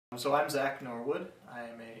So I'm Zach Norwood. I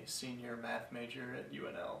am a senior math major at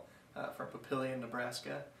UNL from Papillion,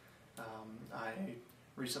 Nebraska. I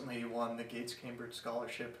recently won the Gates Cambridge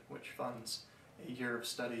Scholarship, which funds a year of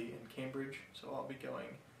study in Cambridge. So I'll be going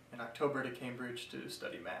in October to Cambridge to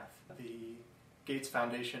study math. The Gates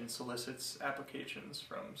Foundation solicits applications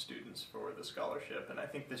from students for the scholarship, and I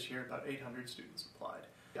think this year about 800 students applied.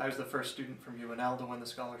 I was the first student from UNL to win the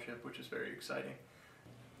scholarship, which is very exciting.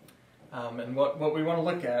 And what we want to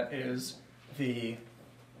look at is the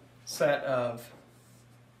set of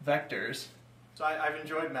vectors. So I've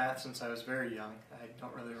enjoyed math since I was very young. I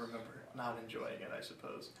don't really remember not enjoying it, I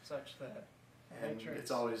suppose. Such that And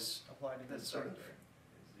it's always applied to this sort of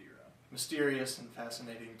zero. Mysterious and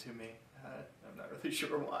fascinating to me. I'm not really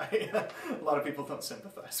sure why. A lot of people don't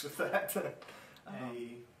sympathize with that.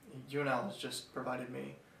 UNL has just provided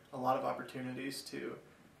me a lot of opportunities to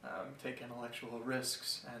take intellectual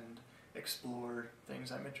risks and explore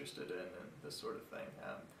things I'm interested in and this sort of thing.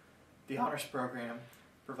 The honors program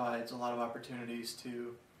provides a lot of opportunities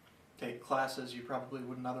to take classes you probably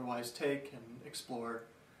wouldn't otherwise take and explore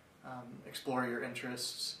your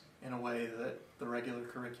interests in a way that the regular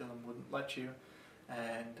curriculum wouldn't let you.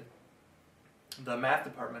 And the math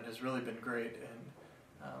department has really been great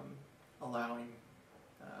in allowing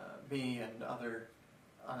me and other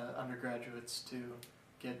undergraduates to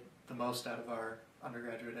get the most out of our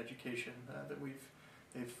undergraduate education.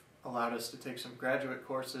 They've allowed us to take some graduate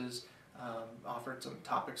courses, offered some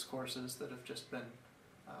topics courses that have just been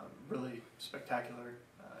really spectacular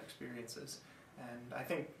experiences. And I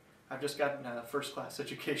think I've just gotten a first-class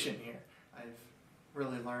education here. I've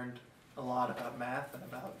really learned a lot about math and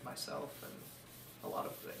about myself and a lot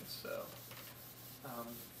of things. So,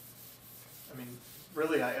 I mean,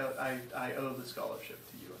 really, I owe the scholarship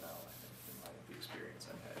to UNL, I think, in light of the experience.